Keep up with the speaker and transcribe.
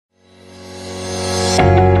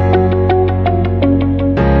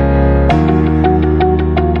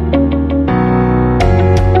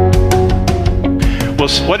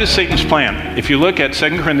what is Satan's plan? If you look at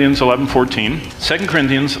 2 Corinthians 11:14, 2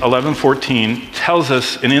 Corinthians 11:14 tells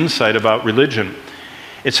us an insight about religion.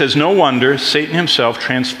 It says, no wonder Satan himself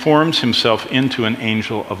transforms himself into an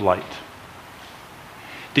angel of light.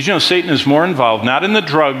 Did you know Satan is more involved, not in the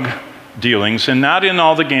drug dealings, and not in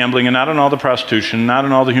all the gambling, and not in all the prostitution, not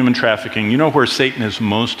in all the human trafficking. You know where Satan is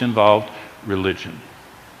most involved? Religion.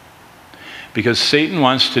 Because Satan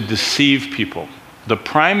wants to deceive people. The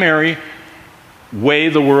primary way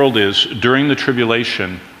the world is during the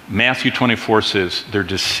tribulation, Matthew 24 says, they're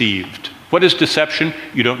deceived. What is deception?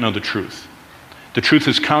 You don't know the truth. The truth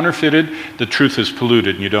is counterfeited, the truth is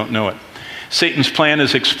polluted, and you don't know it. Satan's plan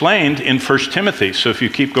is explained in 1 Timothy. So if you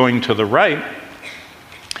keep going to the right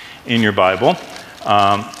in your Bible,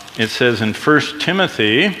 it says in 1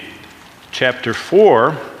 Timothy chapter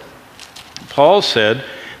 4, Paul said,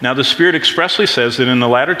 now the Spirit expressly says that in the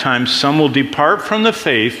latter times some will depart from the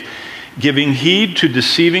faith, giving heed to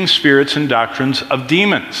deceiving spirits and doctrines of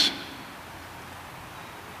demons.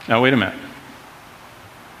 Now wait a minute.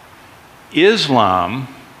 Islam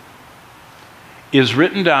is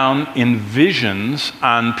written down in visions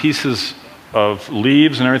on pieces of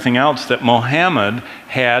leaves and everything else that Muhammad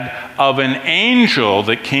had of an angel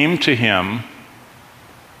that came to him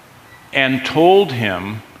and told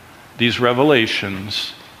him these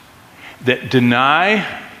revelations that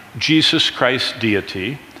deny Jesus Christ's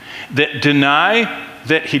deity, that deny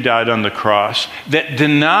that he died on the cross, that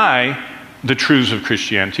deny the truths of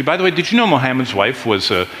Christianity. By the way, did you know Muhammad's wife was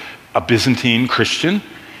a Byzantine Christian?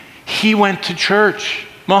 He went to church.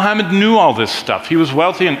 Muhammad knew all this stuff. He was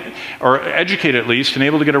wealthy or educated at least and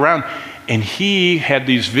able to get around. And he had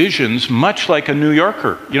these visions much like a New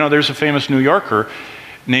Yorker. You know, there's a famous New Yorker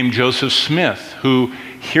named Joseph Smith who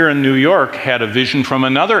here in New York had a vision from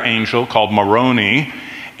another angel called Moroni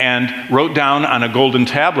and wrote down on a golden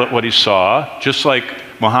tablet what he saw, just like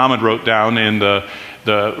Muhammad wrote down in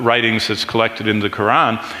the writings that's collected in the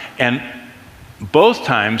Quran. And both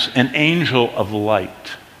times an angel of light.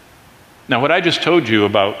 Now, what I just told you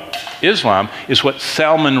about Islam is what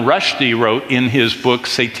Salman Rushdie wrote in his book,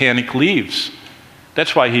 Satanic Leaves.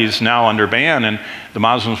 That's why he's now under ban and the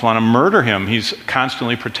Muslims want to murder him. He's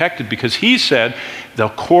constantly protected because he said the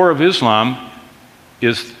core of Islam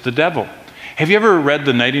is the devil. Have you ever read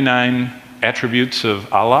the 99 Attributes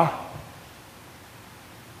of Allah?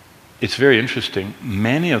 It's very interesting.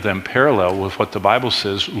 Many of them parallel with what the Bible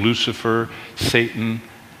says Lucifer, Satan,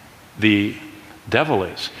 the devil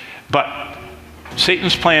is. But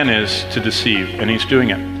Satan's plan is to deceive, and he's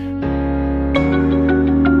doing it.